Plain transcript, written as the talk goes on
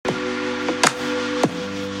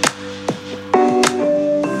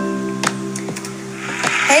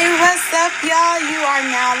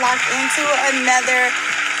locked into another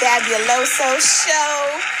fabuloso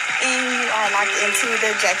show. And you are locked into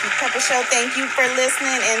the Jackie Pepper Show. Thank you for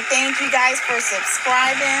listening, and thank you guys for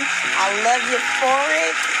subscribing. I love you for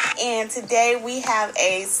it. And today we have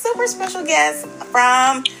a super special guest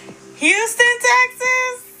from Houston,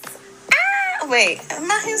 Texas. Wait,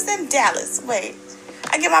 am I Houston? Dallas. Wait,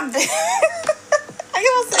 I get my cities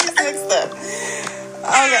mixed up.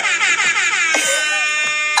 Okay.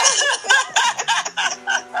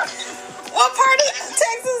 What part of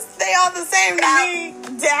Texas? They all the same to me.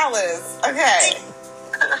 Dallas. Okay.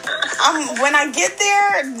 When I get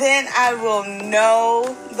there, then I will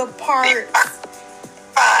know the part.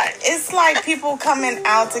 It's like people coming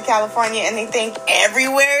out to California and they think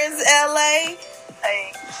everywhere is LA.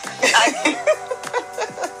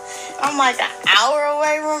 I'm like an hour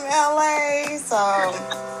away from LA, so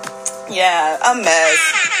yeah, a mess.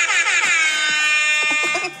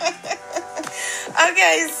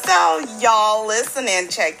 Okay, so y'all listen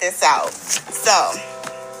and check this out. So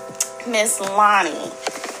Miss Lonnie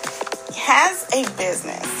has a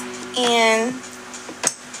business in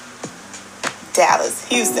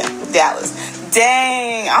Houston, Dallas.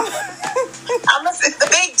 Dang, I'm the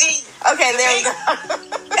big D. Okay, there we go.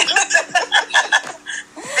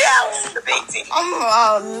 Dallas, the big D.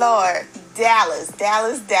 Oh Lord, Dallas.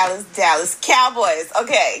 Cowboys.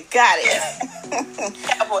 Okay, got it.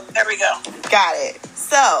 Cowboys. There we go. Got it.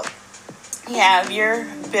 So you have your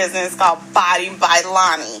business called Body by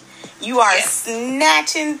Lonnie. You are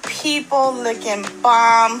snatching people looking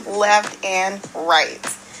bomb left and right.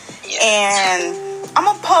 Yes. And I'm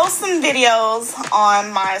going to post some videos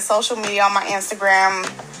on my social media, on my Instagram,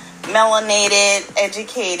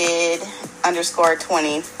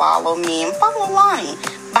 melanated_educated_20. Follow me and follow Lonnie,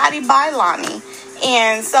 Body by Lonnie.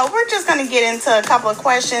 And so we're just going to get into a couple of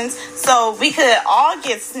questions so we could all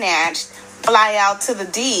get snatched, fly out to the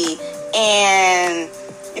D, and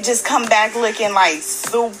just come back looking like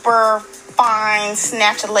super fine,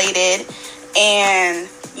 snatchulated, and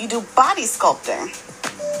you do body sculpting.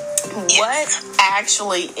 Yes. What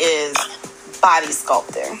actually is body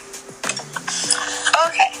sculpting?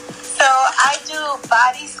 Okay, so I do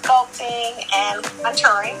body sculpting and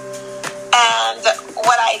contouring. And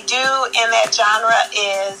what I do in that genre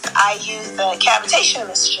is I use the cavitation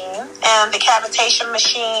machine. And the cavitation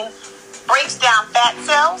machine breaks down fat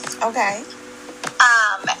cells. Okay.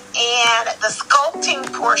 And the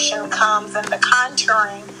sculpting portion comes in the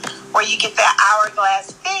contouring, where you get that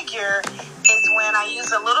hourglass figure, is when I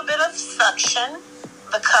use a little bit of suction,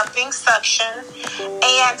 the cupping suction,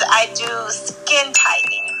 and I do skin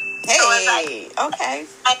tightening. Hey, so okay.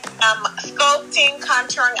 I am sculpting,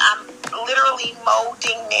 contouring, I'm literally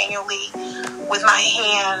molding manually with my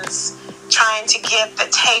hands, trying to get the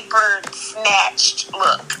tapered, snatched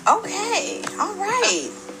look. Okay, all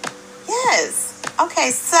right. Yes.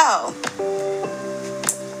 Okay, so,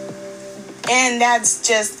 and that's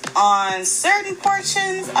just on certain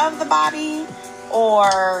portions of the body,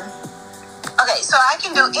 or? Okay, so I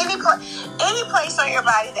can do any place on your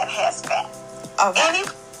body that has fat. Okay.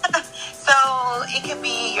 So it could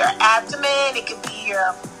be your abdomen, it could be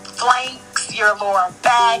your flanks, your lower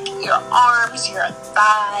back, your arms, your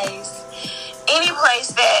thighs, any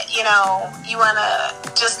place that, you want to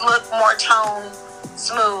just look more toned,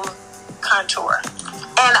 smooth, contour.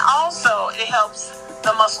 And also it helps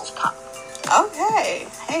the muscles pop. Okay.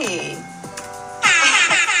 Hey.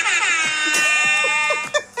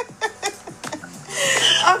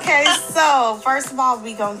 Okay, so first of all,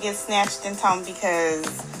 we gonna get snatched and toned because,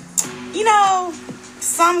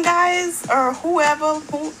 some guys or whoever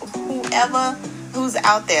who's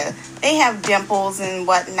out there, they have dimples and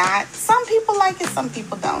whatnot. Some people like it, some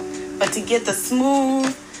people don't. But to get the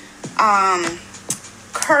smooth,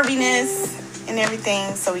 curviness and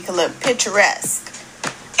everything, so we can look picturesque.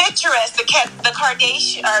 The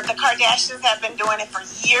Kardashians have been doing it for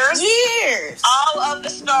years. All of the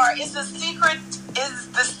stars is the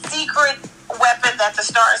secret weapon that the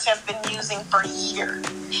stars have been using for years,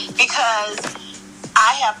 because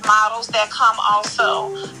I have models that come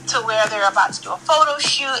also to where they're about to do a photo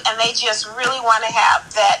shoot and they just really want to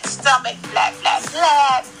have that stomach flat.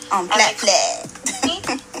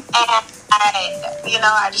 And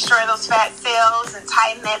I destroy those fat cells and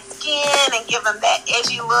tighten that skin and give them that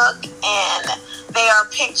edgy look, and they are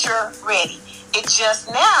picture ready. It just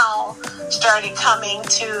now started coming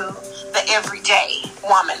to the everyday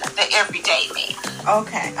woman, the everyday man.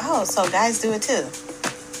 Okay. Oh, so guys do it too.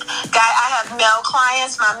 I have male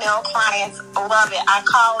clients. My male clients love it. I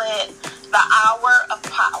call it the hour of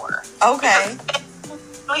power. Okay. It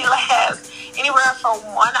really lasts. anywhere from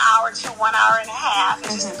 1 hour to 1 hour and a half.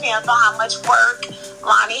 It just depends on how much work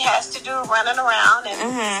Lonnie has to do running around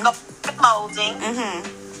and molding.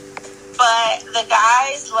 But the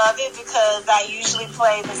guys love it because I usually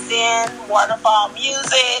play the Zen waterfall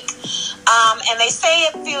music. And they say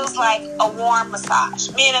it feels like a warm massage,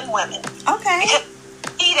 men and women. Okay. Because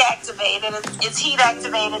heat activated. It's heat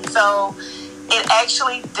activated, so it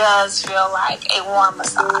actually does feel like a warm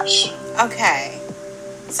massage. Okay.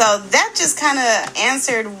 So that just kind of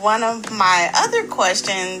answered one of my other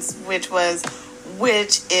questions, which was,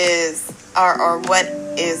 what is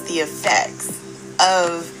the effects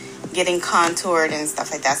of getting contoured and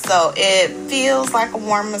stuff like that. So it feels like a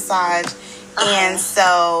warm massage. And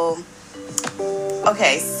so,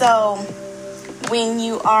 okay, so when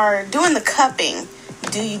you are doing the cupping,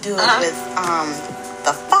 do you do it with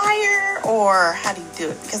the fire, or how do you do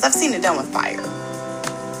it? Because I've seen it done with fire.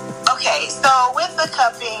 Okay, so with the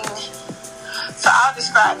cupping, so I'll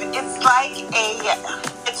describe it.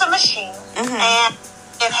 It's a machine, and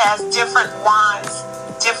it has different wands,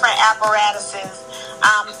 different apparatuses,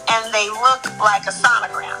 and they look like a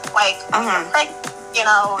sonogram. Like,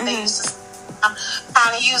 they used to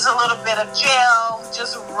kind of use a little bit of gel,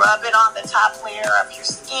 just rub it on the top layer of your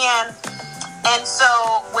skin. And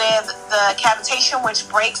so with the cavitation, which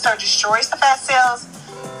breaks or destroys the fat cells,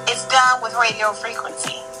 it's done with radio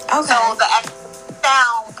frequency. Okay. So the actual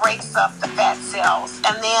sound breaks up the fat cells.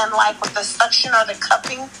 And then, like with the suction or the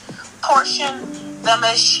cupping portion, the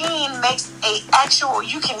machine makes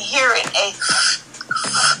you can hear it,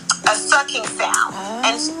 a sucking sound.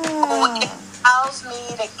 And so it allows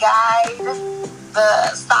me to guide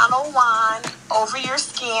the sono wand over your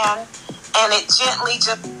skin, and it gently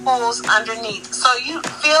just pulls underneath. So you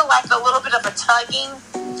feel like a little bit of a tugging,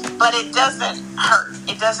 but it doesn't hurt.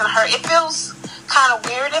 It doesn't hurt. It feels kind of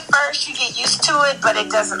weird at first. You get used to it, but it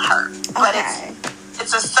doesn't hurt. Okay. But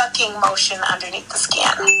it's a sucking motion underneath the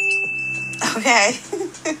skin. Okay.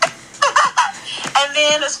 And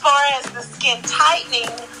then as far as the skin tightening,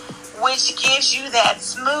 which gives you that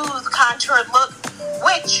smooth contoured look,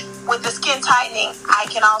 which with the skin tightening, I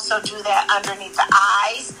can also do that underneath the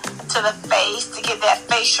eyes to the face to get that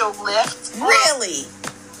facial lift. Really?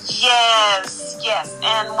 Yes.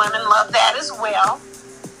 And women love that as well.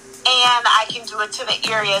 And I can do it to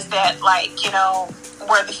the areas that,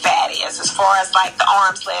 where the fat is, as far as like the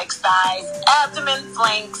arms, legs, thighs, abdomen,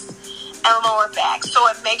 flanks, and lower back. So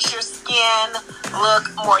it makes your skin look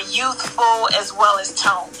more youthful as well as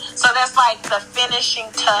toned. So that's like the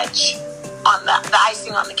finishing touch on the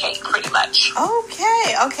icing on the cake, pretty much.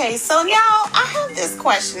 Okay. So now I have this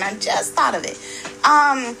question. I just thought of it.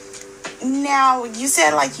 Now you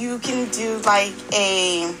said like you can do like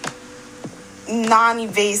a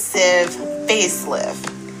non-invasive facelift,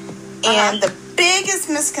 and the biggest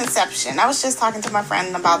misconception, I was just talking to my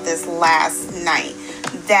friend about this last night,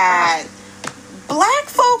 that black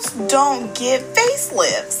folks don't get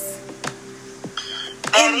facelifts.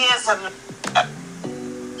 And it's like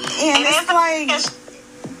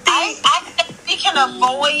we can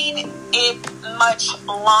avoid it much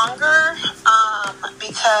longer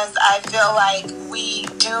because I feel like we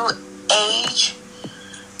do age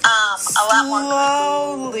a lot more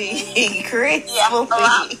slowly, gracefully. Yeah, a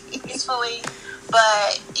lot gracefully.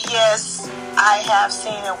 But yes, I have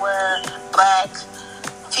seen it where black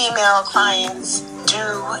female clients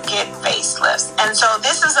do get facelifts. And so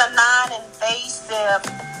this is a non-invasive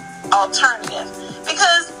alternative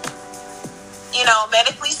because,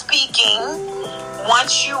 medically speaking,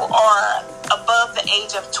 once you are above the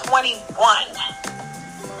age of 21,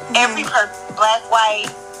 every person, black, white,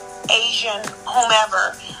 Asian,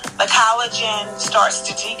 whomever, the collagen starts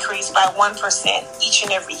to decrease by 1% each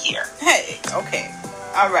and every year. Hey, okay.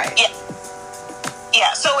 All right.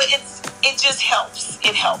 Yeah, so it just helps.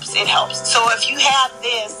 It helps. So if you have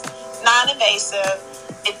this non-invasive,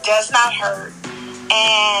 it does not hurt,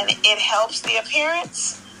 and it helps the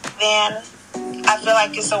appearance, then I feel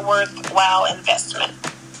like it's a worthwhile investment.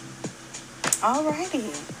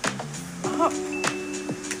 Alrighty. Oh,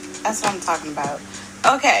 that's what I'm talking about.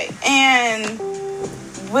 Okay, and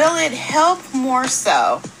will it help more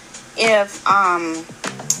so if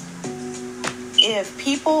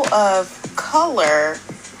people of color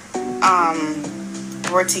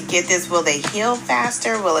were to get this? Will they heal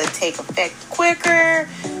faster? Will it take effect quicker?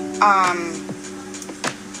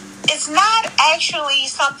 It's not actually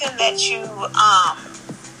something that you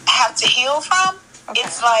have to heal from. Okay.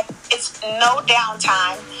 It's no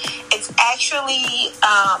downtime. It's actually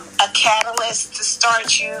a catalyst to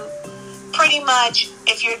start you pretty much,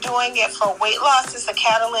 if you're doing it for weight loss, it's a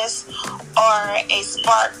catalyst, are a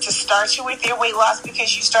spark to start you with your weight loss,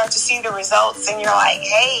 because you start to see the results and you're like,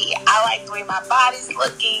 hey, I like the way my body's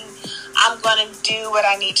looking. I'm going to do what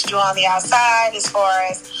I need to do on the outside as far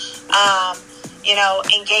as,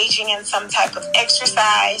 engaging in some type of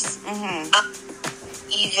exercise,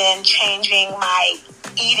 even changing my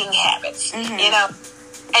eating habits,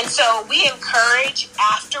 And so we encourage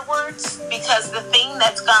afterwards, because the thing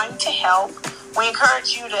that's going to help, we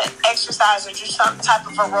encourage you to exercise or do some type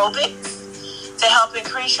of aerobics to help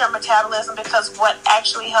increase your metabolism, because what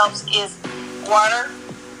actually helps is water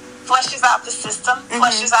flushes out the system,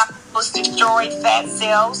 flushes out those destroyed fat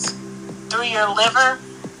cells through your liver,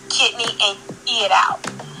 kidney, and pee it out.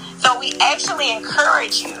 So we actually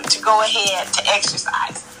encourage you to go ahead to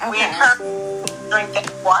exercise. Okay. We encourage you to drink that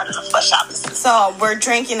water to flush out the system. So we're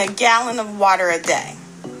drinking a gallon of water a day.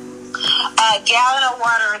 A gallon of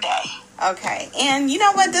water a day. Okay. And you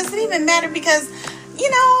know what? Doesn't even matter, because,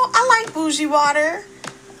 I like bougie water.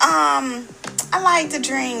 I like to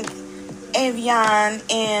drink Evian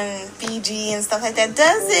and Fiji and stuff like that.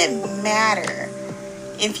 Does it matter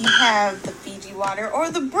if you have the Fiji water or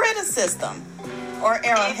the Brita system or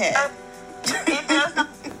Arrowhead? It doesn't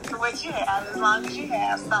matter what you have, as long as you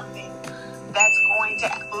have something that's going to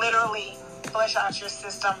literally flush out your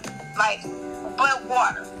system, but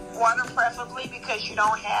water preferably, because you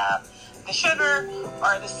don't have the sugar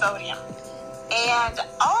or the sodium. And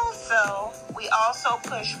also, we also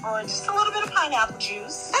push for just a little bit of pineapple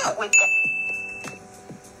juice with that,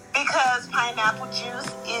 because pineapple juice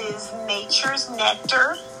is nature's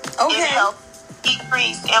nectar. Okay. It helps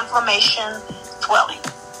decrease inflammation, swelling.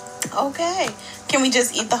 Okay. Can we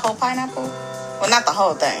just eat the whole pineapple? Well, not the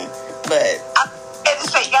whole thing, but... I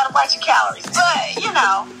just say you gotta watch your calories, but,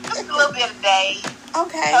 just a little bit a day.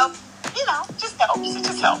 Okay. Just helps. It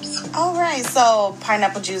just helps. All right. So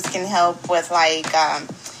pineapple juice can help with,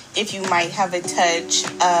 if you might have a touch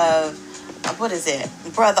of, what is it?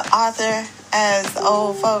 Brother Arthur, as the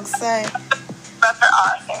old folks say. Brother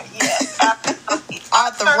Arthur, yes. Absolutely.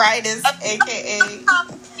 Arthritis, a.k.a.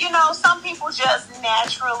 Some people just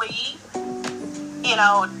naturally,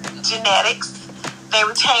 genetics, they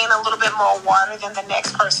retain a little bit more water than the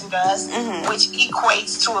next person does, which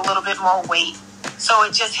equates to a little bit more weight. So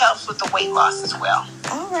it just helps with the weight loss as well.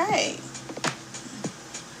 All right.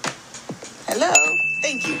 Hello.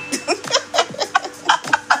 Thank you.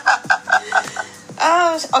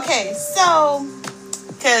 Okay. So,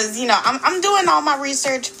 because, I'm doing all my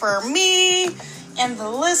research for me and the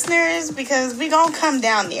listeners, because we going to come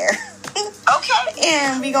down there. Okay.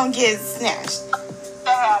 And we going to get snatched.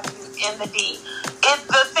 In the D.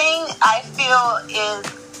 The thing I feel is,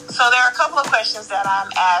 so there are a couple of questions that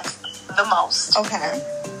I'm asked the most. Okay.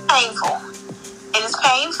 Painful. It is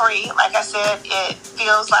pain-free. Like I said, it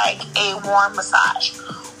feels like a warm massage.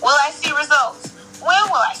 Will I see results? When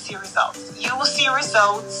will I see results? You will see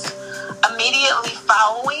results immediately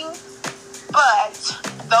following, but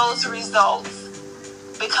those results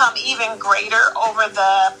become even greater over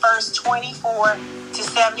the first 24 to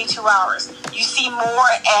 72 hours. You see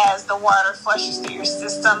more as the water flushes through your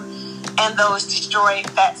system and those destroyed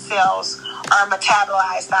fat cells are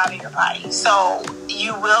metabolized out of your body. So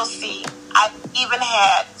you will see. I've even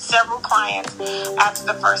had several clients after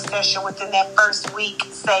the first session, within that first week,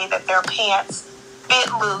 say that their pants fit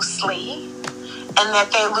loosely and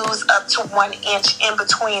that they lose up to 1 inch in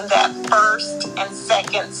between that first and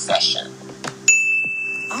second session.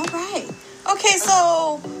 All right. Okay,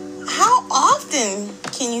 so how often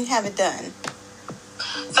can you have it done?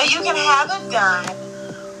 So you can have it done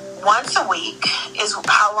once a week is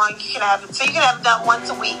how long you can have it. So you can have it done once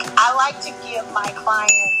a week. I like to give my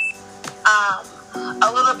clients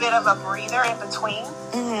a little bit of a breather in between.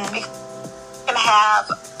 Because you can have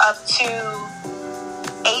up to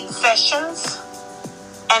 8 sessions.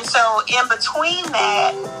 And so in between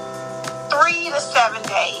that, 3 to 7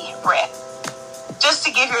 day rest, just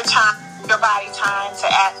to give your body time to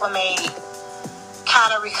acclimate,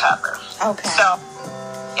 kind of recover. Okay. So,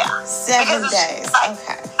 yeah. 7 days.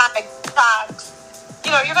 Okay. Detox.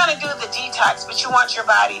 You're going to do the detox, but you want your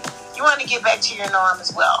body, you want to get back to your norm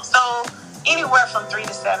as well. So anywhere from 3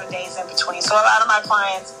 to 7 days in between. So a lot of my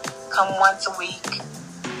clients come once a week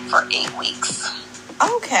for 8 weeks.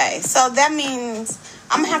 Okay. So that means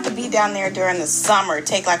I'm going to have to be down there during the summer,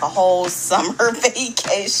 take like a whole summer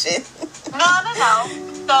vacation. No.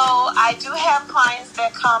 So I do have clients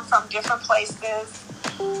that come from different places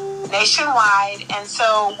nationwide, and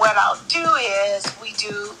so what I'll do is we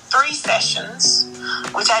do 3 sessions,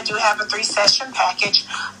 which I do have a 3-session package,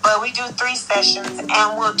 but we do 3 sessions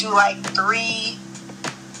and we'll do like 3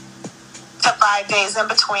 to 5 days in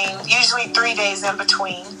between, usually 3 days in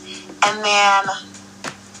between, and then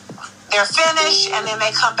they're finished, and then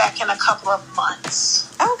they come back in a couple of months.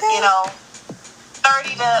 Okay.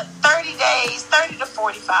 30 to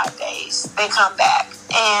 45 days, they come back,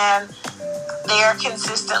 and they're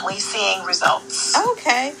consistently seeing results.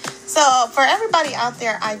 Okay. So for everybody out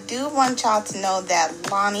there, I do want y'all to know that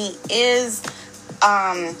Lonnie is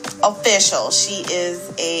official. She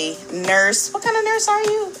is a nurse. What kind of nurse are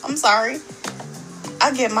you? I'm sorry.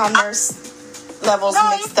 I get my nurse levels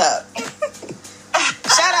mixed up.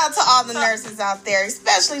 Shout out to all the nurses out there,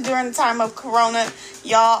 especially during the time of Corona.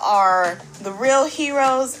 Y'all are the real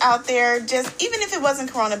heroes out there. Just even if it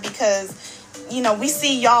wasn't Corona, because we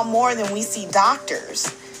see y'all more than we see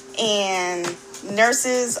doctors, and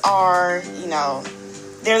nurses are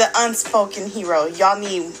they're the unspoken hero. Y'all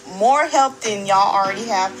need more help than y'all already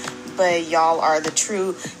have, but y'all are the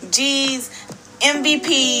true G's,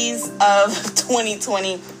 MVPs of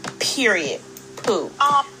 2020. Period. Poo.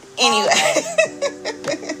 Anyway.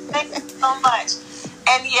 Thank you so much.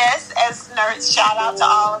 And yes, as nurse, shout out to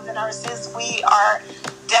all of the nurses. We are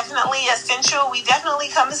definitely essential. We definitely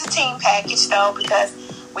come as a team package, though, because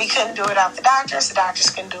we couldn't do it without the doctors. The doctors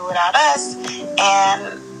couldn't do it without us.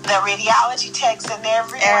 And the radiology techs and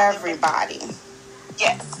everybody.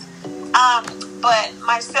 Yes. But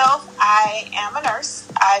myself, I am a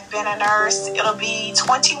nurse. I've been a nurse. It'll be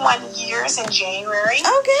 21 years in January.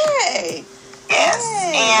 Okay. Yes.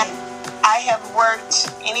 Yay. And I have worked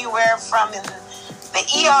anywhere from in the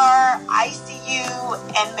ER, ICU,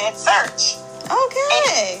 and med-surg.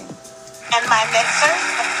 Okay. And my med-surg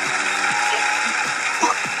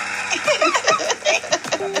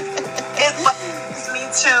it brings me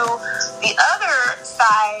to the other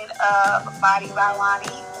side of Body by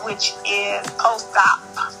Lonnie, which is post-op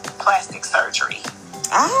plastic surgery.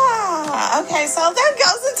 Okay. So that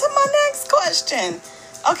goes into my next question.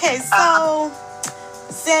 Okay, so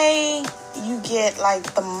say you get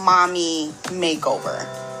like the mommy makeover,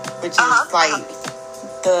 which is like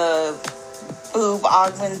the boob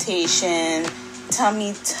augmentation,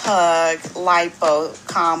 tummy tuck, lipo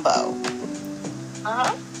combo.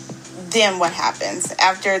 Then what happens?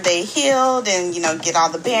 After they healed and, get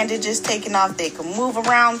all the bandages taken off, they can move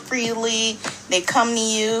around freely, they come to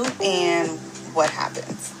you, and what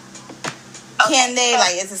happens? Can they,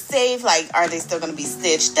 is it safe? Are they still going to be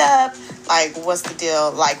stitched up? What's the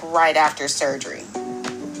deal, right after surgery?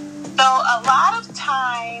 So, a lot of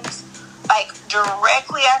times,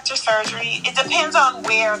 directly after surgery, it depends on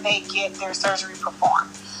where they get their surgery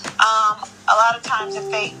performed. A lot of times, if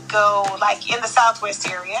they go, in the Southwest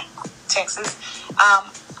area, Texas,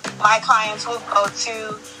 my clients will go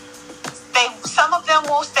to... Some of them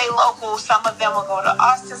will stay local. Some of them will go to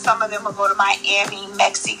Austin. Some of them will go to Miami,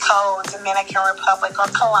 Mexico, Dominican Republic, or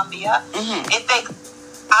Colombia. If they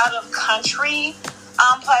out of country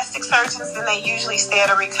plastic surgeons, then they usually stay at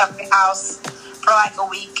a recovery house for a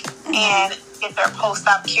week and get their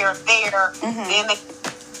post-op care there. Then they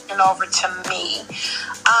turn over to me.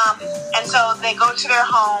 And so they go to their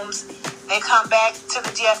homes. They come back to the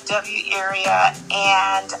DFW area,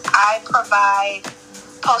 and I provide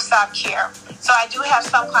post-op care. So I do have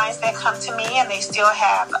some clients that come to me and they still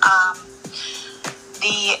have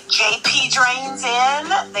the JP drains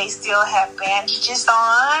in. They still have bandages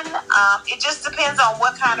on. It just depends on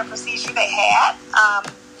what kind of procedure they had.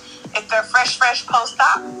 If they're fresh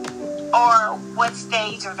post-op, or what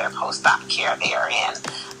stage of their post-op care they are in.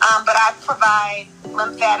 But I provide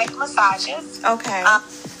lymphatic massages. Okay.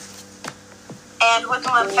 And with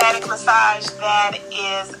the lymphatic massage, that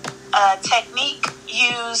is a technique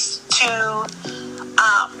used to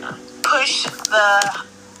push the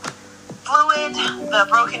fluid, the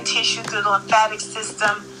broken tissue through the lymphatic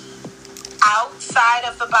system outside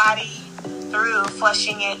of the body through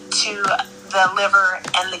flushing it to the liver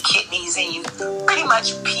and the kidneys, and you pretty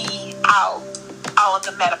much pee out all of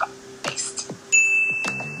the metabolic waste.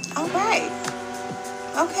 All right.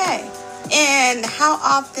 Okay. And how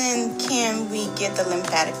often can we get the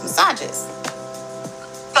lymphatic massages?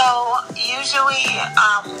 So usually,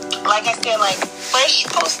 like I said, fresh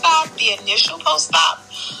post-op, the initial post-op,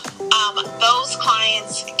 those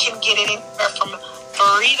clients can get it anywhere from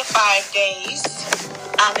 3 to 5 days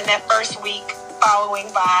in that first week, following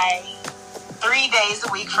by 3 days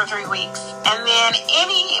a week for 3 weeks. And then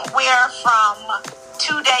anywhere from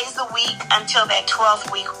 2 days a week until that 12th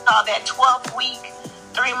week. That 12th week,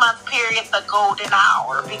 3-month period, the golden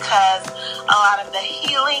hour, because a lot of the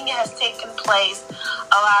healing has taken place,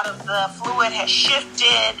 a lot of the fluid has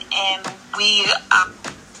shifted, and we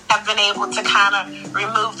have been able to kind of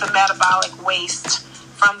remove the metabolic waste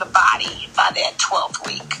from the body by that 12th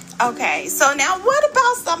week. Okay, so now what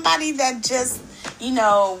about somebody that just,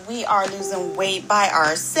 we are losing weight by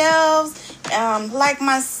ourselves, like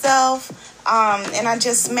myself. And I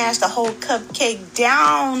just smashed a whole cupcake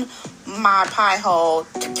down my pie hole.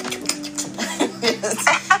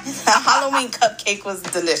 The Halloween cupcake was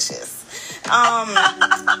delicious.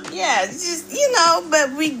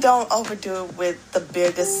 But we don't overdo it with the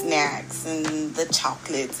bigger snacks and the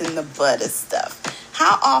chocolates and the butter stuff.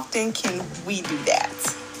 How often can we do that?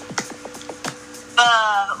 The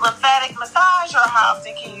lymphatic massage, or how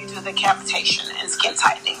often can you do the cavitation and skin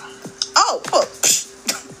tightening? Oh, both.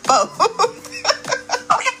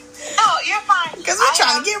 Okay. No, you're fine. Because we're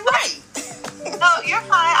trying to get right. No, you're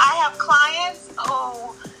fine. I have clients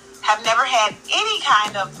who have never had any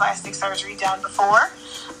kind of plastic surgery done before.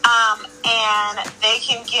 And they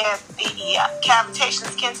can get the cavitation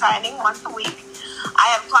skin tightening once a week. I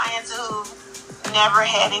have clients who never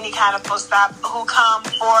had any kind of post-op who come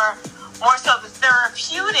for more so the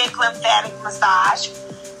therapeutic lymphatic massage.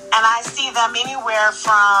 And I see them anywhere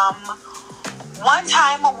from one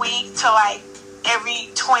time a week to like every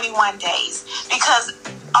 21 days. Because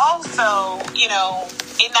also,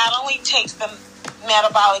 it not only takes the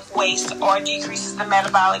metabolic waste or decreases the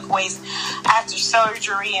metabolic waste after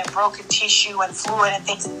surgery and broken tissue and fluid and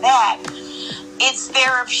things like that, it's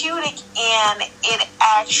therapeutic, and it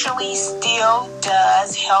actually still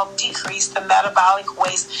does help decrease the metabolic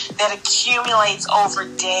waste that accumulates over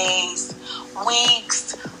days,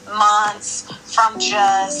 weeks, months from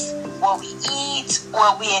just what we eat,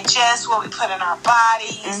 what we ingest, what we put in our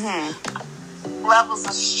bodies, levels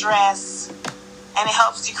of stress, and it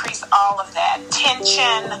helps decrease all of that.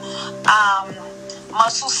 Tension,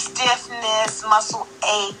 muscle stiffness, muscle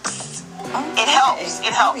aches. Okay. It helps.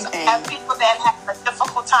 It helps. I have people that have a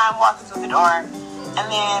difficult time walking through the door, and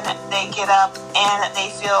then they get up and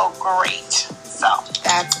they feel great. So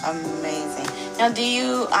that's amazing. Now, do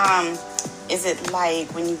you is it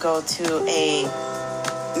like when you go to a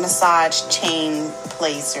massage chain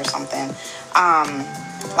place or something,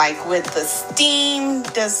 like with the steam?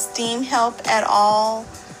 Does steam help at all?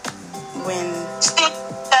 Steam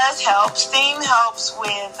does help. Steam helps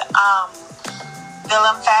with the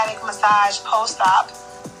lymphatic massage post-op.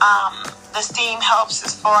 The steam helps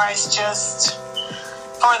as far as just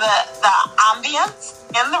for the ambience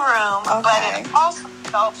in the room, but it also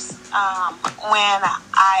helps when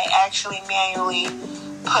I actually manually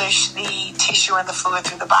push the tissue and the fluid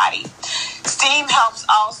through the body. Steam helps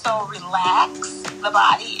also relax the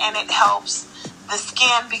body, and it helps the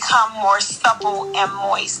skin become more supple and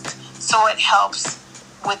moist. So it helps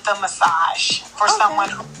with the massage for someone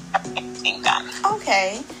who has anything done.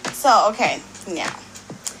 Okay. So,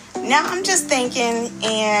 now I'm just thinking,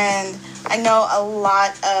 and I know a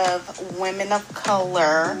lot of women of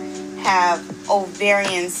color have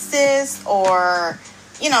ovarian cysts or,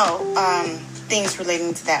 things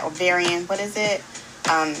relating to that ovarian. What is it?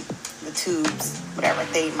 The tubes, whatever.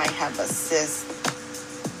 They might have a cyst.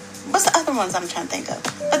 What's the other ones I'm trying to think of?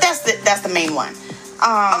 But that's the main one.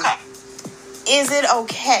 Okay. Is it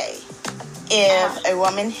okay if a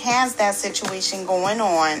woman has that situation going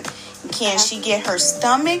on? Can she get her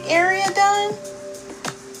stomach area done?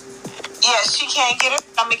 Yes, she can get her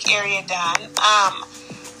stomach area done.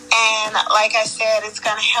 And like I said, it's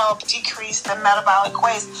going to help decrease the metabolic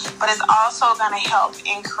waste, but it's also going to help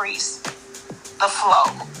increase the flow.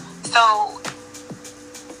 So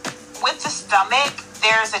with the stomach,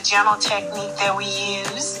 there's a gentle technique that we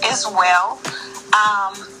use as well.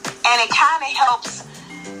 And it kind of helps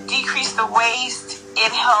decrease the waste.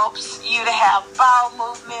 It helps you to have bowel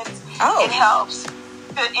movements. It helps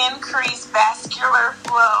to increase vascular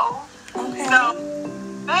flow. Okay. So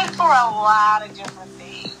good for a lot of different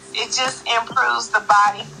things. It just improves the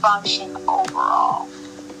body function overall.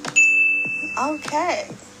 Okay.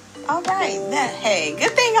 All right.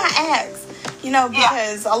 Good thing I asked.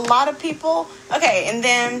 Because a lot of people. Okay, and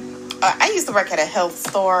then I used to work at a health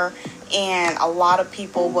store, and a lot of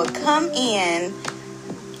people would come in.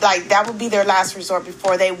 Like, that would be their last resort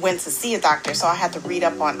before they went to see a doctor. So I had to read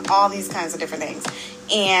up on all these kinds of different things.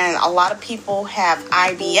 And a lot of people have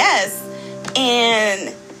IBS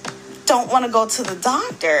and don't want to go to the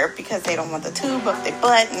doctor because they don't want the tube up their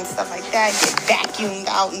butt and stuff like that, get vacuumed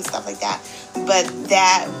out and stuff like that. But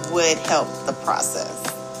that would help the process.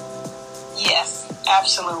 Yes,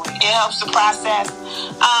 absolutely. It helps the process.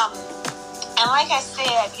 And like I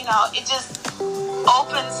said, it just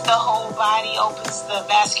opens the whole body, opens the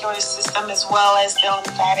vascular system as well as the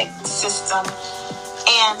lymphatic system.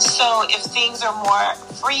 And so if things are more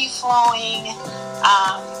free-flowing,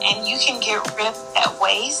 and you can get rid of that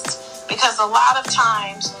waste, because a lot of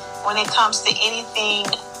times when it comes to anything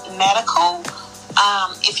medical,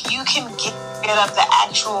 if you can get rid of the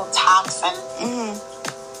actual toxin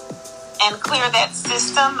and clear that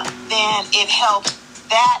system, then it helps.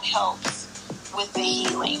 That helps with the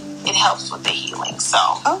healing. It helps with the healing. So,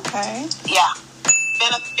 okay. Yeah.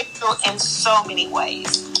 Beneficial in so many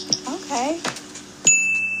ways. Okay.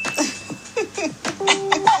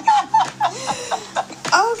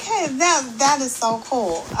 Okay, that is so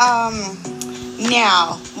cool.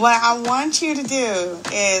 Now, what I want you to do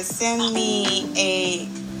is send me a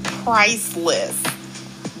price list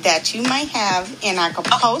that you might have, and I can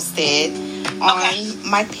post it on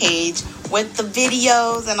my page with the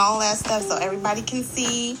videos and all that stuff so everybody can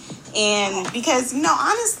see. And because,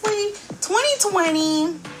 honestly,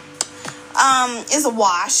 2020 is a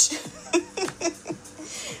wash.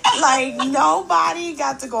 Like, nobody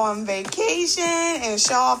got to go on vacation and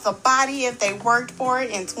show off the body if they worked for it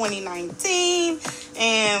in 2019.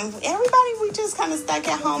 And everybody, we just kind of stuck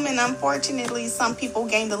at home. And unfortunately, some people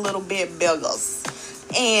gained a little bit bigger.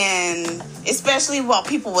 And especially while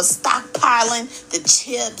people were stockpiling the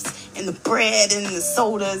chips and the bread and the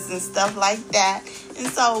sodas and stuff like that. And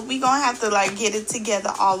so we going to have to, get it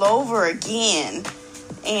together all over again.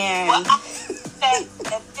 And well, I think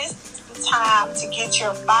that this is the time to get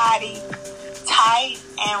your body tight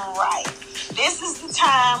and right. This is the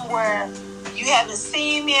time where you haven't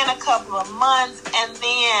seen me in a couple of months, and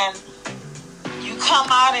then you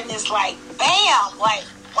come out and it's like, bam,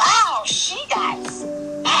 wow, she got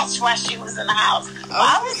snatched while she was in the house.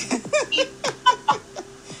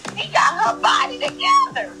 She got her body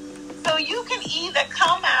together. So you can either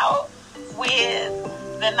come out with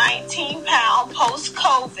the 19-pound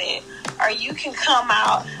post-COVID, or you can come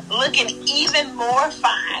out looking even more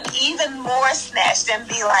fine, even more snatched, and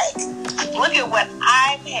be like, look at what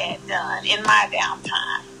I've had done in my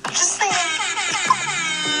downtime. I'm just saying.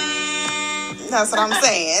 That's what I'm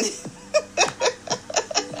saying.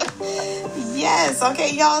 Yes,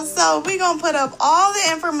 okay, y'all. So we're going to put up all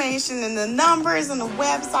the information and the numbers and the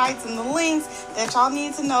websites and the links that y'all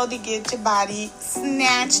need to know to get your body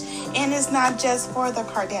snatched. And it's not just for the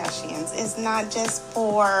Kardashians. It's not just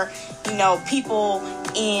for, people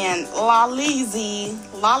in La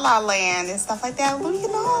La Land and stuff like that. We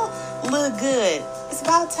can all look good. It's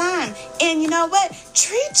about time. And you know what?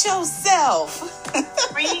 Treat yourself.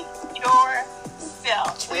 Treat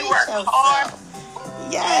yourself. We work hard.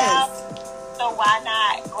 Yes. So why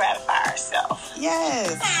not gratify ourselves?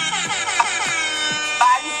 Yes.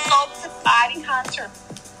 Body sculpt, body contour.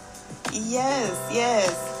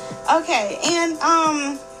 Yes. Okay, and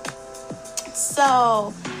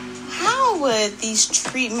so how would these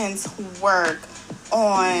treatments work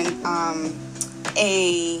on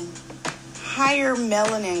a higher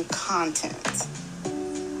melanin content?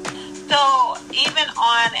 So even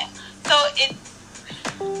on it, so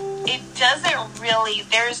it doesn't really,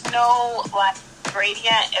 there's no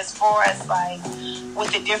gradient as far as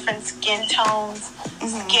with the different skin tones,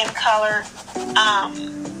 skin color.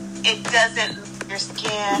 It doesn't make your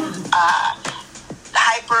skin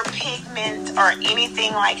hyperpigment or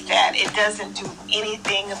anything like that. It doesn't do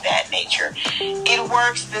anything of that nature. It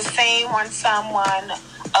works the same on someone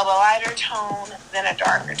of a lighter tone than a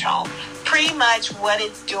darker tone. Pretty much what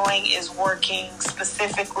it's doing is working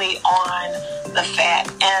specifically on the fat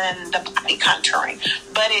and the body contouring,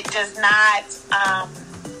 but it does not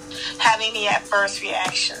have any adverse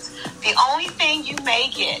reactions. The only thing you may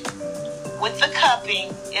get with the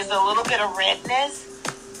cupping is a little bit of redness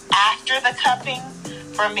after the cupping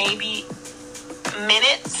for maybe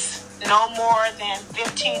minutes, no more than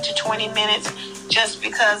 15 to 20 minutes, just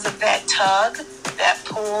because of that tug, that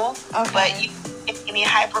pull. Okay. But you don't get any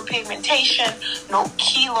hyperpigmentation, no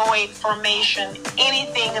keloid formation,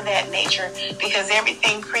 anything of that nature, because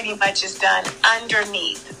everything pretty much is done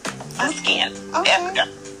underneath the skin. Okay.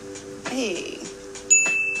 Hey.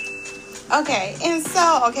 Okay, and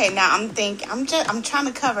so now I'm trying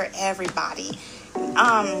to cover everybody.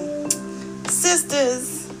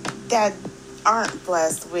 Sisters that aren't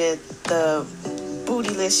blessed with the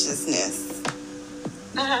bootyliciousness.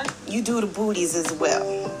 You do the booties as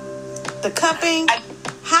well. The cupping,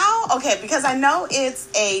 how? Okay, because I know it's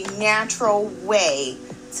a natural way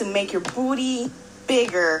to make your booty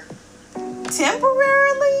bigger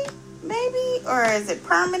temporarily, maybe? Or is it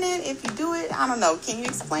permanent if you do it? I don't know. Can you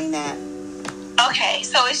explain that? Okay,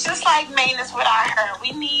 so it's just like maintenance with our hair.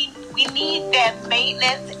 We need that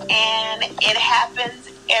maintenance, and it happens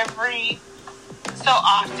every so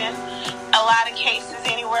often. A lot of cases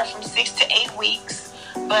anywhere from 6 to 8 weeks,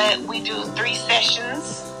 but we do 3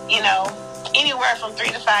 sessions, anywhere from 3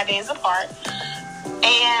 to 5 days apart.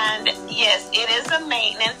 And yes, it is a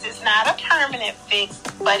maintenance. It's not a permanent fix,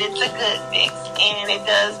 but it's a good fix, and it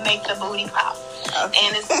does make the booty pop. Okay.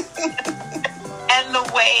 And it's and the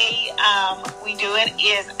way we do it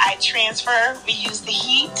is I transfer. We use the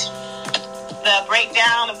heat, the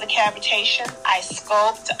breakdown of the cavitation. I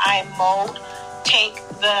sculpt, I mold, take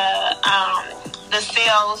the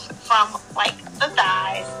cells from like the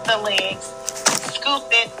thighs, the legs,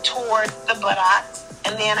 scoop it towards the buttocks,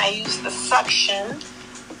 and then I use the suction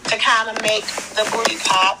to kind of make the booty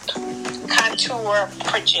pop, contour,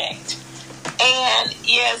 project. And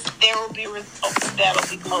yes, there will be results that'll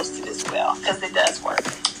be posted as well, because it does work.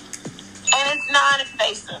 And it's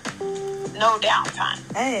non-invasive, no downtime.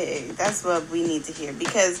 Hey, that's what we need to hear,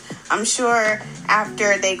 because I'm sure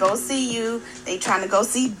after they go see you, they trying to go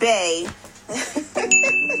see Bae.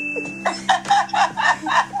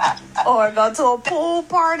 Or go to a pool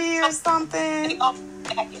party or something.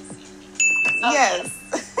 Yes.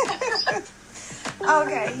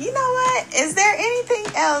 Okay, you know what? Is there anything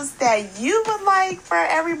else that you would like for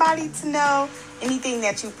everybody to know? Anything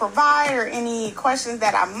that you provide or any questions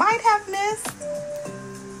that I might have missed?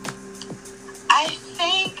 I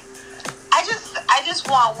think I just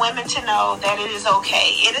want women to know that it is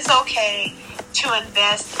okay. It is okay to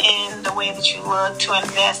invest in the way that you look, to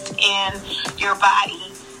invest in your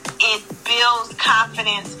body. It builds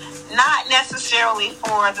confidence, not necessarily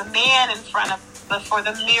for the man in front of, but for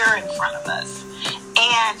the mirror in front of us.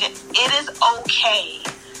 And it is okay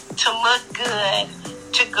to look good,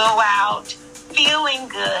 to go out feeling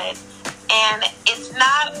good. And it's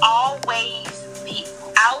not always the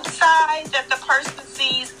outside that the person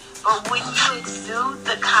sees, but when you exude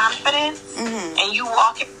the confidence and you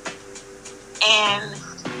walk in and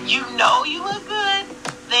you know you look good,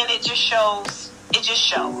 then it just shows. It just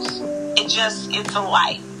shows. It's a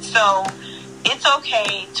light. So it's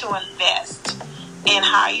okay to invest in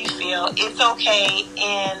how you feel. It's okay.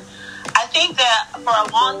 And I think that for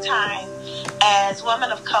a long time, as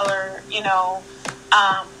women of color,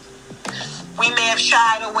 we may have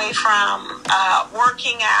shied away from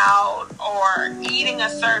working out or eating a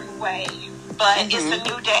certain way, but it's a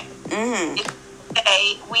new day. It's a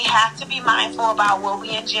day. We have to be mindful about what we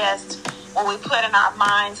ingest, what we put in our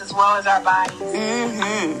minds as well as our bodies.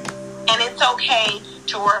 And it's okay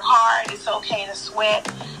to work hard. It's okay to sweat.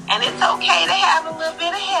 And it's okay to have a little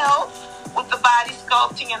bit of help with the body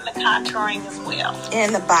sculpting and the contouring as well.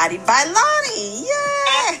 And the Body by Lonnie.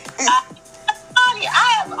 Yeah. I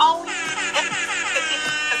have only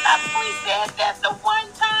said that the one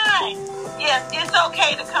time. Yes, it's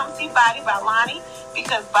okay to come see Body by Lonnie,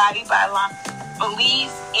 because Body by Lonnie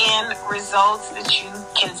believes in results that you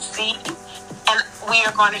can see. And we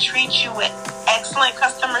are going to treat you with excellent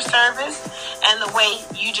customer service and the way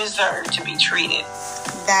you deserve to be treated.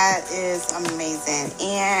 That is amazing.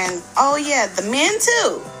 And, oh yeah, the men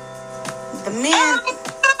too. The men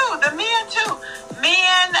too.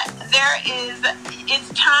 Men, it's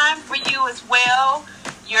time for you as well.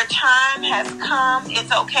 Your time has come.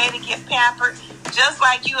 It's okay to get pampered. Just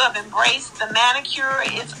like you have embraced the manicure,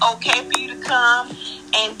 it's okay for you to come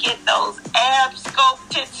and get those abs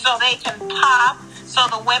sculpted so they can pop, so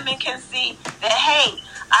the women can see that, hey,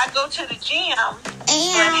 I go to the gym,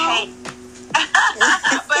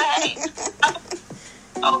 but hey,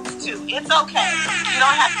 folks too. It's okay. You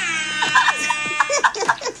don't have to.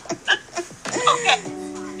 Okay.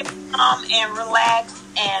 And relax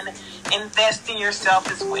and invest in yourself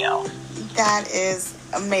as well. That is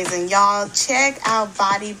amazing. Y'all check out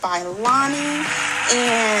Body by Lonnie.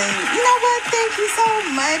 And you know what? Thank you so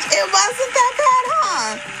much. It wasn't that bad,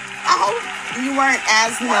 huh? I hope you weren't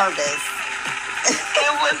as nervous.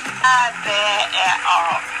 It was not bad at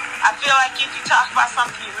all. I feel like if you talk about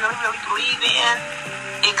something you really, really believe in,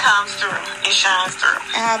 it comes through. It shines through.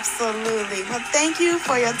 Absolutely. Well, thank you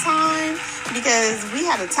for your time, because we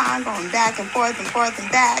had a time going back and forth and forth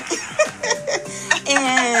and back.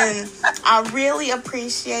 And I really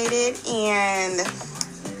appreciate it. And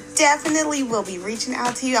definitely will be reaching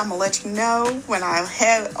out to you. I'm going to let you know when I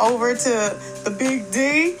head over to the Big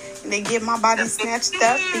D and they get my body snatched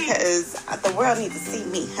up, because the world needs to see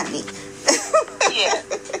me, honey. Yeah.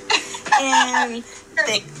 And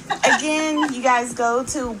again, you guys go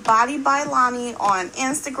to Body by Lonnie on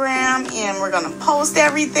Instagram, and we're going to post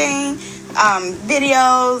everything,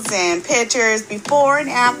 videos and pictures, before and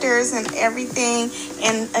afters and everything.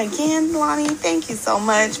 And again, Lonnie, thank you so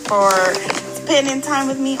much for spending time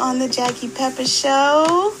with me on the Jackie Pepper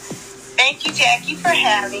Show. Thank you, Jackie, for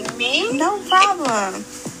having me. No problem.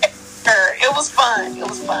 It was fun. It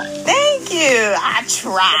was fun. Thank you. I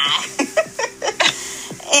try.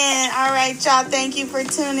 And all right, y'all, thank you for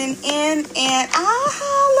tuning in. And I'll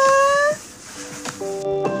holla.